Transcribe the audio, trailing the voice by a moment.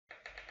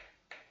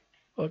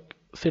Okay.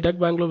 C-DAC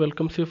Bangalore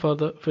welcomes you for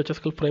the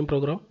FutureSkills PRIME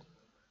program.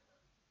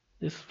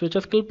 This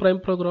FutureSkills PRIME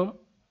program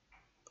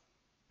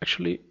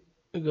actually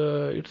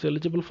it's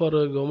eligible for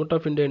a Government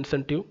of India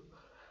incentive.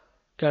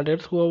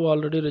 Candidates who have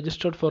already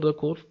registered for the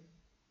course,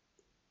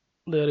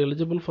 they are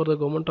eligible for the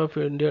Government of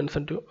India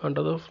incentive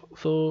under the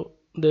so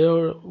they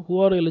are who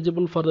are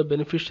eligible for the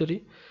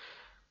beneficiary.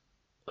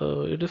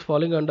 It is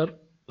falling under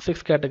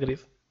six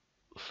categories.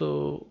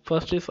 So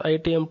first is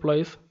IT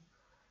employees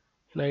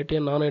in IT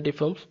and non-IT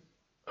firms,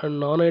 and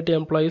non-IT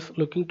employees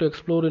looking to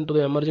explore into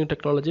the emerging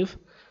technologies,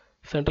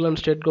 central and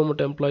state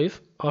government employees,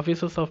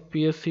 officers of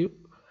PSU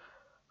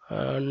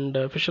and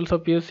officials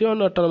of PSU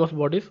and autonomous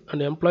bodies,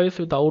 and employees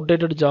with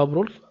outdated job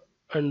roles,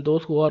 and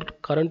those who are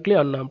currently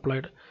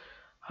unemployed,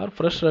 are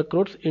fresh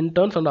recruits,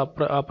 interns, and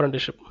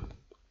apprenticeship.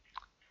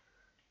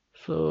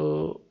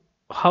 So,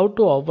 how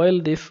to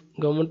avail this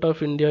Government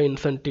of India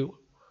incentive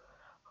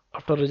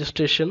after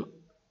registration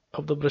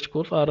of the bridge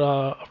course or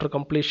after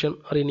completion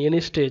or in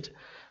any stage?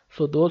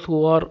 So, those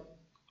who are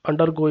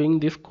undergoing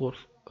this course,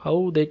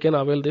 how they can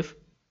avail this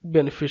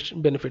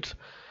benefits.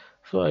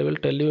 So, I will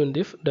tell you in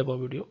this demo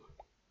video.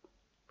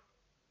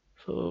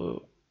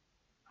 So,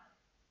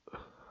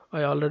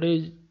 I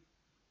already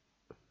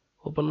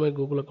opened my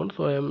Google account,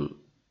 so I am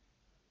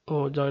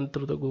joined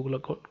through the Google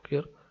account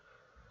here.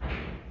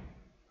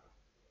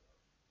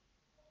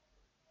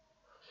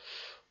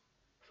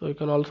 So you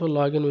can also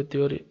log in with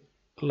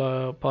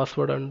your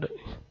password and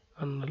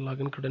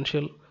login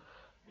credential,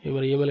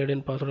 your email ID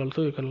and password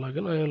also you can log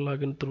in. I will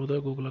log in through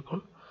the Google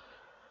account.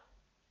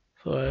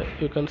 So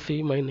you can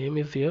see my name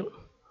is here,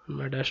 and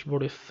my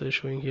dashboard is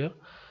showing here.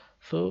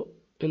 So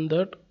in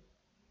that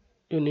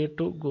you need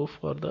to go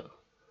for the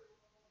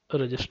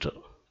register.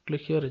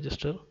 Click here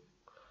register.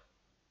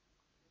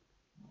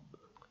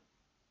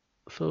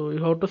 So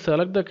you have to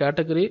select the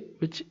category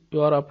which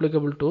you are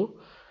applicable to.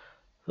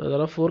 So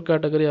there are four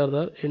categories are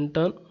there: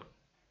 intern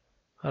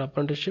or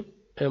apprenticeship,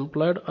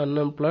 employed,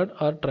 unemployed,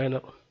 or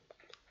trainer.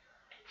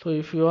 So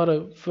if you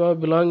are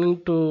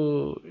belonging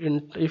to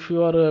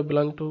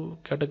belong to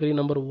category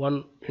number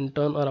 1,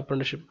 intern or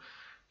apprenticeship,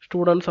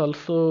 students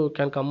also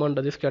can come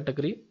under this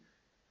category.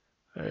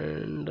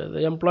 And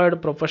the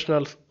employed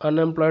professionals,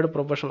 unemployed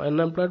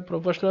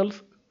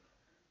professionals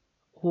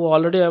who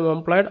already are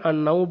employed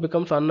and now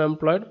becomes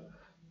unemployed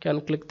can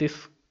click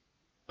this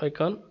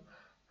icon,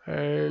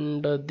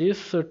 and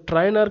this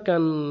trainer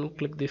can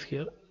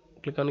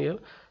click on here.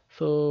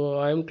 So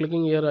I am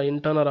clicking here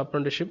intern or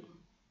apprenticeship.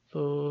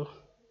 So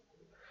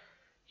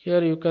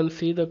here you can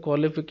see the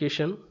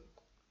qualification.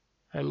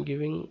 I am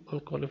giving a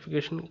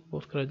qualification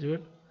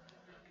postgraduate,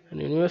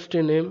 and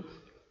university name.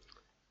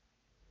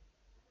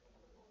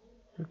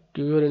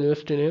 Give your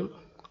university name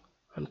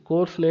and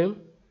course name.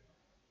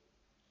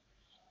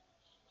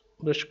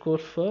 Best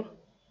course for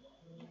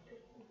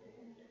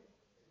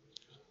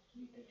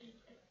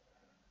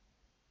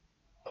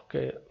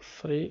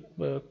sorry,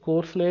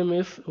 course name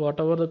is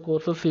whatever the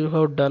courses you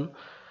have done.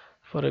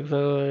 For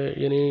example,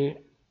 any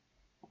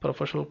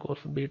professional course,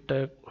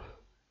 BTech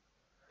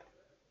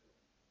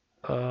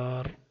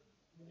or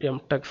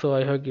MTech. So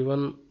I have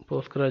given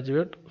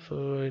postgraduate,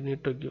 so I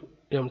need to give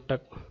MTech.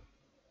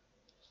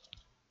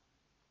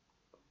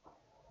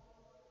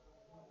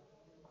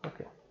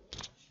 Okay.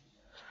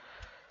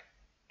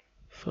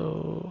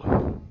 So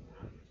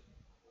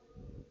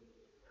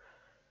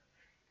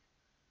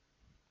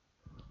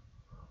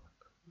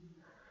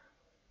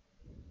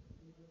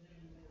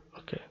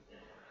okay.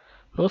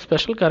 No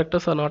special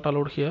characters are not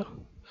allowed here.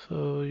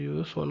 So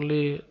use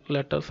only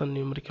letters and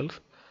numericals.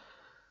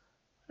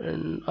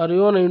 And are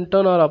you an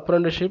intern or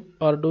apprenticeship,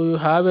 or do you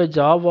have a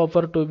job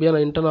offer to be an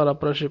intern or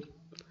apprenticeship?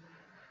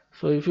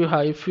 So if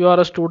you are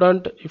a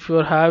student, if you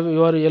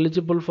are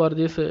eligible for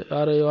this,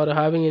 or you are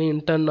having any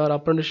intern or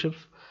apprenticeship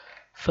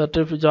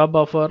certificate job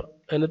offer,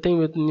 anything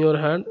within your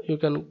hand, you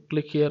can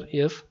click here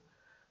yes,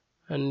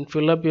 and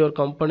fill up your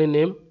company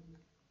name,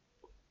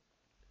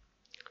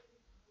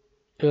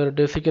 your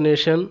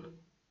designation,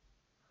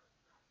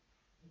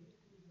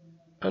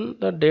 and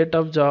the date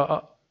of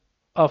job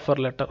offer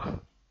letter.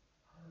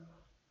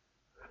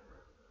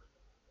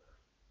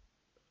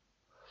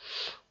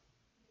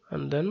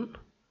 And then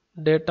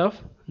date of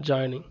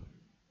joining.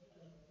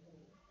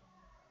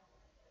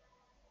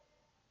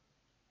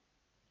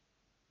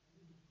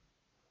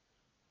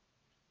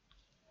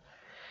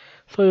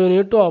 So you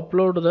need to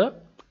upload the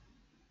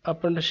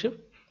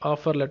apprenticeship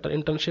offer letter,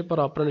 internship or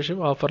apprenticeship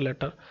offer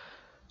letter.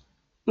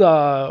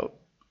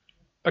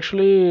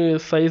 Actually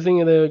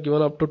sizing they have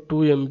given up to 2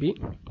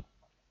 MB.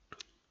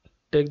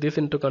 Take this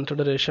into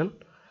consideration,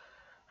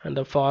 and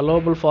the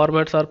followable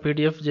formats are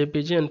PDF,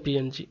 JPG and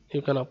PNG.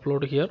 You can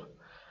upload here,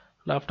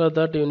 and after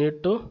that you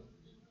need to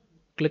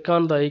click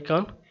on the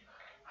icon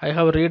I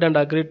have read and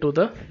agreed to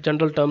the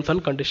general terms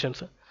and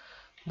conditions.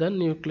 Then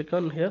you click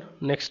on here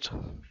next.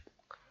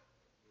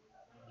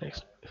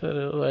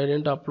 So I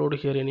didn't upload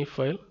here any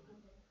file.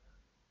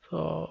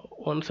 So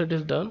once it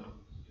is done,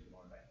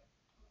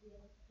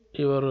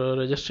 your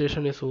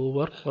registration is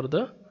over for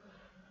the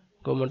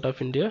Government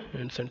of India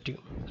incentive.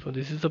 So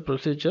this is the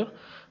procedure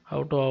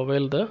how to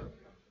avail the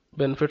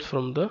benefits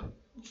from the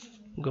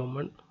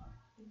government.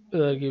 They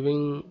are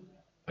giving,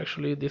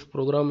 actually this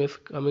program is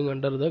coming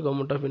under the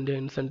Government of India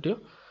incentive,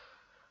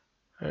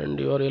 and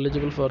you are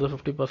eligible for the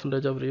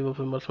 50% of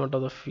reimbursement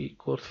of the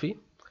course fee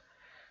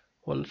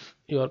once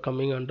you are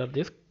coming under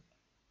this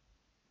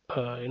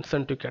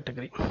incentive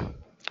category.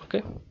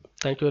 Okay,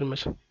 thank you very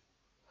much.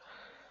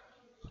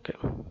 Okay.